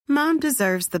Mom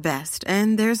deserves the best,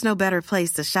 and there's no better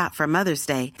place to shop for Mother's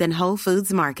Day than Whole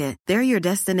Foods Market. They're your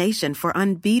destination for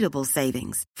unbeatable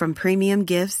savings, from premium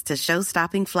gifts to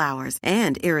show-stopping flowers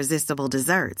and irresistible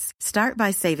desserts. Start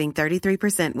by saving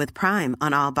 33% with Prime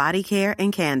on all body care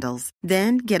and candles.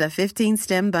 Then get a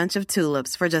 15-stem bunch of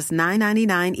tulips for just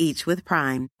 $9.99 each with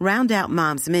Prime. Round out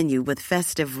Mom's menu with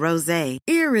festive rosé,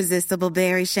 irresistible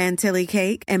berry chantilly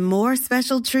cake, and more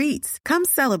special treats. Come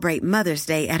celebrate Mother's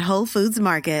Day at Whole Foods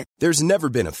Market. There's never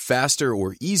been a faster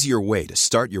or easier way to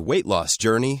start your weight loss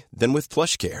journey than with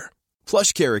PlushCare.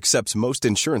 PlushCare accepts most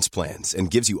insurance plans and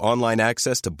gives you online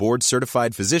access to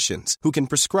board-certified physicians who can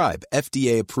prescribe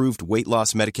FDA-approved weight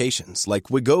loss medications like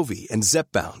Wegovy and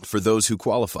Zepbound for those who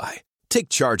qualify. Take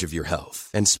charge of your health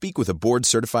and speak with a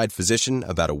board-certified physician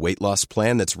about a weight loss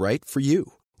plan that's right for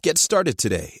you. Get started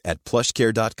today at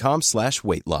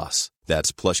plushcare.com/weight loss.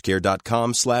 That's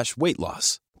plushcare.com/weight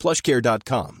loss.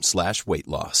 plushcare.com/weight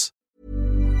loss.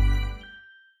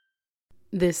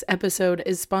 This episode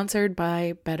is sponsored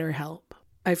by BetterHelp.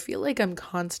 I feel like I'm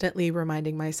constantly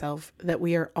reminding myself that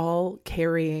we are all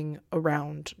carrying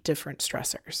around different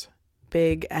stressors,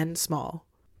 big and small.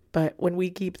 But when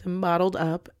we keep them bottled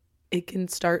up, it can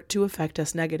start to affect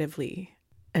us negatively.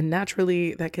 And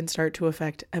naturally, that can start to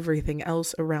affect everything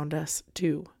else around us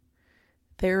too.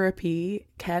 Therapy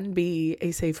can be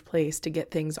a safe place to get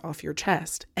things off your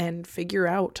chest and figure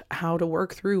out how to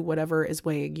work through whatever is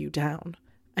weighing you down.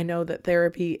 I know that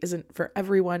therapy isn't for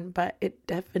everyone, but it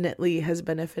definitely has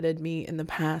benefited me in the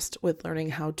past with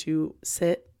learning how to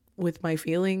sit with my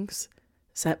feelings,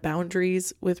 set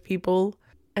boundaries with people,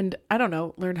 and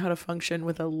learn how to function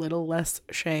with a little less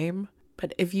shame.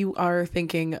 But if you are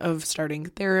thinking of starting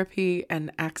therapy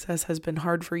and access has been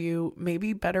hard for you,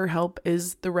 maybe BetterHelp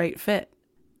is the right fit.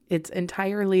 It's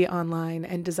entirely online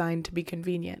and designed to be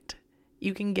convenient.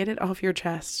 You can get it off your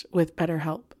chest with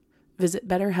BetterHelp. Visit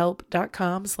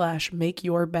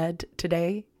BetterHelp.com/makeyourbed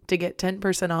today to get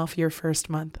 10% off your first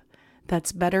month.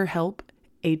 That's BetterHelp,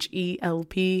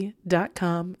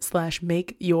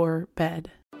 HELP.com/makeyourbed.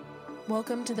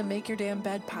 Welcome to the Make Your Damn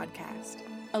Bed podcast,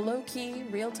 a low-key,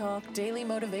 real-talk, daily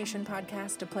motivation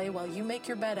podcast to play while you make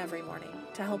your bed every morning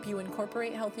to help you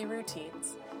incorporate healthy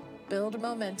routines, build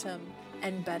momentum,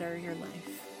 and better your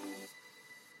life.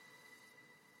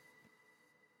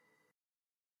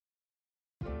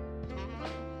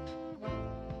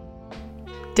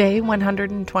 Day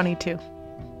 122.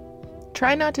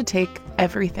 Try not to take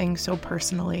everything so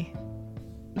personally.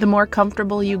 The more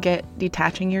comfortable you get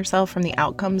detaching yourself from the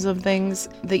outcomes of things,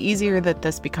 the easier that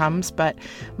this becomes, but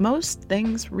most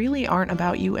things really aren't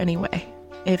about you anyway.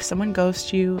 If someone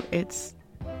ghosts you, it's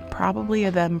probably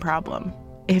a them problem.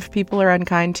 If people are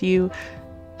unkind to you,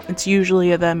 it's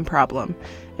usually a them problem.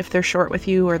 If they're short with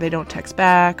you or they don't text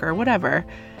back or whatever,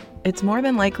 it's more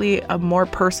than likely a more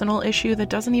personal issue that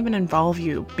doesn't even involve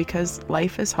you, because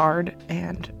life is hard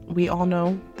and we all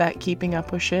know that keeping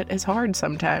up with shit is hard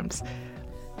sometimes.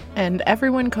 And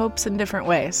everyone copes in different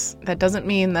ways. That doesn't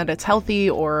mean that it's healthy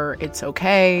or it's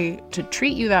okay to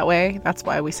treat you that way. That's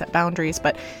why we set boundaries.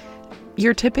 But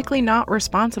you're typically not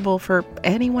responsible for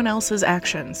anyone else's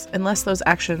actions unless those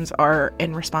actions are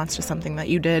in response to something that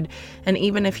you did. And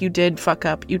even if you did fuck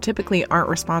up, you typically aren't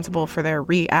responsible for their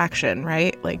reaction,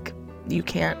 right? Like, you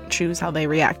can't choose how they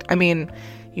react. I mean,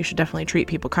 you should definitely treat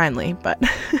people kindly, but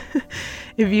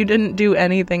if you didn't do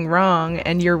anything wrong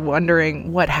and you're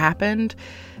wondering what happened,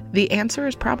 the answer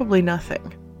is probably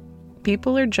nothing.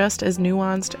 People are just as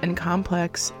nuanced and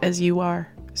complex as you are.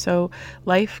 So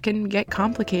life can get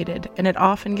complicated, and it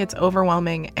often gets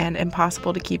overwhelming and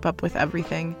impossible to keep up with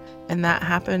everything. And that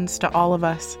happens to all of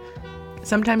us.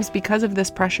 Sometimes because of this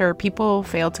pressure, people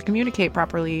fail to communicate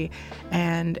properly,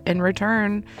 and in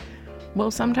return,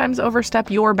 will sometimes overstep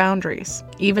your boundaries,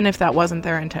 even if that wasn't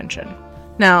their intention.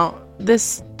 Now,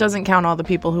 this doesn't count all the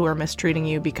people who are mistreating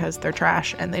you because they're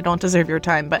trash and they don't deserve your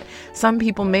time, but some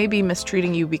people may be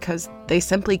mistreating you because they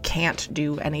simply can't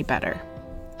do any better.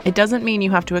 It doesn't mean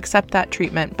you have to accept that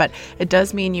treatment, but it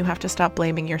does mean you have to stop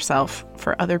blaming yourself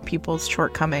for other people's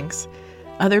shortcomings.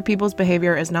 Other people's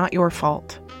behavior is not your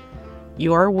fault.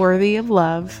 You're worthy of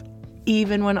love,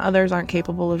 even when others aren't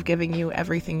capable of giving you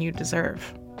everything you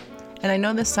deserve. And I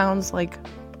know this sounds like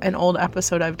an old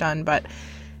episode I've done, but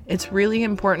it's really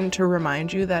important to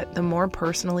remind you that the more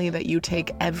personally that you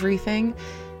take everything,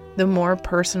 the more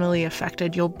personally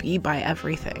affected you'll be by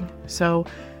everything. So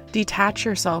detach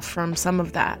yourself from some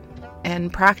of that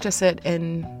and practice it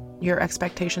in your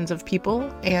expectations of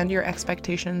people and your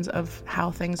expectations of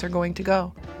how things are going to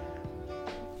go.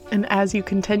 And as you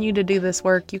continue to do this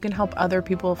work, you can help other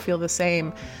people feel the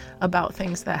same about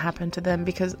things that happen to them,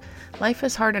 because life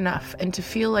is hard enough. And to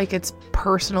feel like it's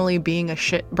personally being a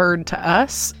shitbird to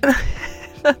us,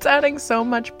 that's adding so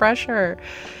much pressure.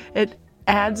 It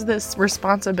adds this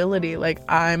responsibility, like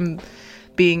I'm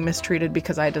being mistreated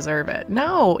because I deserve it.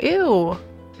 No, ew.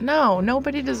 No,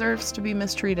 nobody deserves to be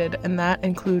mistreated, and that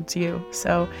includes you.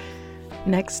 So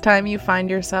next time you find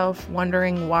yourself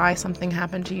wondering why something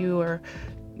happened to you or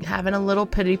having a little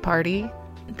pity party,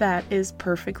 that is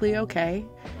perfectly okay.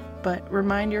 But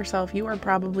remind yourself you are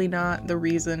probably not the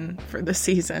reason for the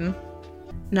season.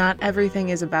 Not everything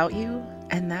is about you,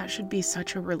 and that should be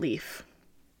such a relief.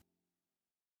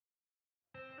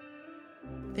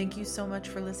 Thank you so much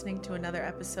for listening to another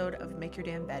episode of Make Your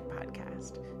Damn Bed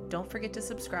podcast. Don't forget to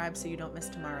subscribe so you don't miss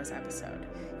tomorrow's episode.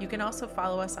 You can also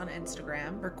follow us on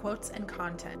Instagram for quotes and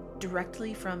content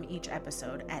directly from each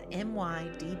episode at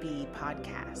MYDB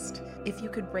Podcast. If you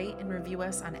could rate and review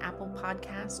us on Apple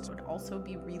Podcasts, it would also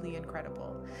be really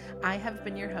incredible. I have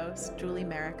been your host, Julie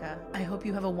Merica. I hope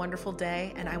you have a wonderful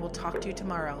day, and I will talk to you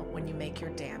tomorrow when you make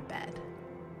your damn bed.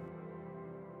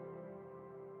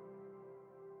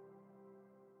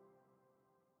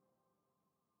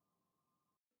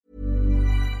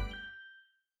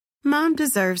 Mom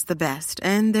deserves the best,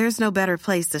 and there's no better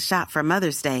place to shop for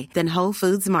Mother's Day than Whole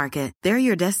Foods Market. They're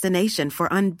your destination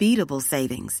for unbeatable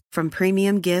savings, from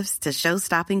premium gifts to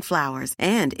show-stopping flowers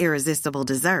and irresistible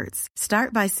desserts.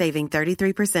 Start by saving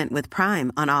 33% with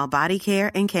Prime on all body care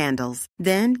and candles.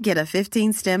 Then get a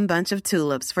 15-stem bunch of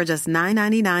tulips for just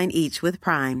 $9.99 each with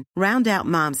Prime. Round out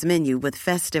Mom's menu with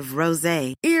festive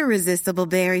rosé, irresistible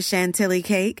berry chantilly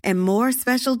cake, and more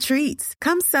special treats.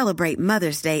 Come celebrate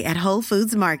Mother's Day at Whole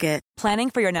Foods Market. Planning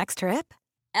for your next trip?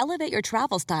 Elevate your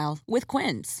travel style with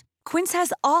Quince. Quince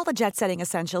has all the jet-setting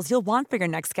essentials you'll want for your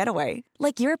next getaway,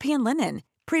 like European linen,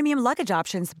 premium luggage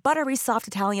options, buttery soft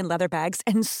Italian leather bags,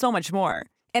 and so much more.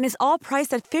 And is all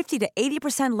priced at 50 to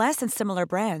 80% less than similar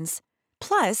brands.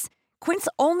 Plus, Quince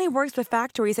only works with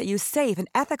factories that use safe and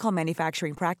ethical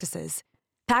manufacturing practices.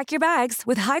 Pack your bags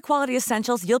with high-quality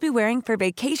essentials you'll be wearing for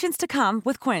vacations to come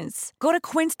with Quince. Go to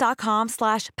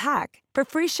quince.com/pack for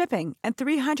free shipping and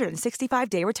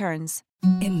 365-day returns.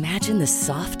 Imagine the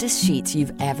softest sheets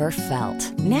you've ever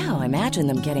felt. Now imagine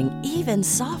them getting even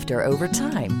softer over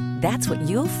time. That's what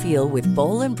you'll feel with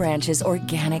Boll & Branch's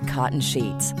organic cotton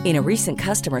sheets. In a recent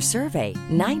customer survey,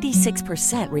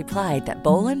 96% replied that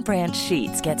Boll & Branch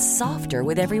sheets get softer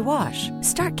with every wash.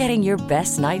 Start getting your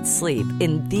best night's sleep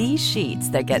in these sheets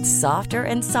that get softer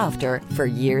and softer for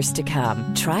years to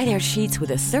come. Try their sheets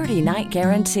with a 30-night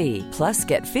guarantee. Plus,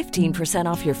 get 15%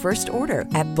 off your first order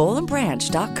at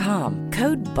bollandbranch.com.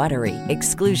 Code BUTTERY.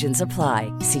 Exclusions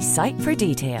apply. See site for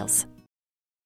details.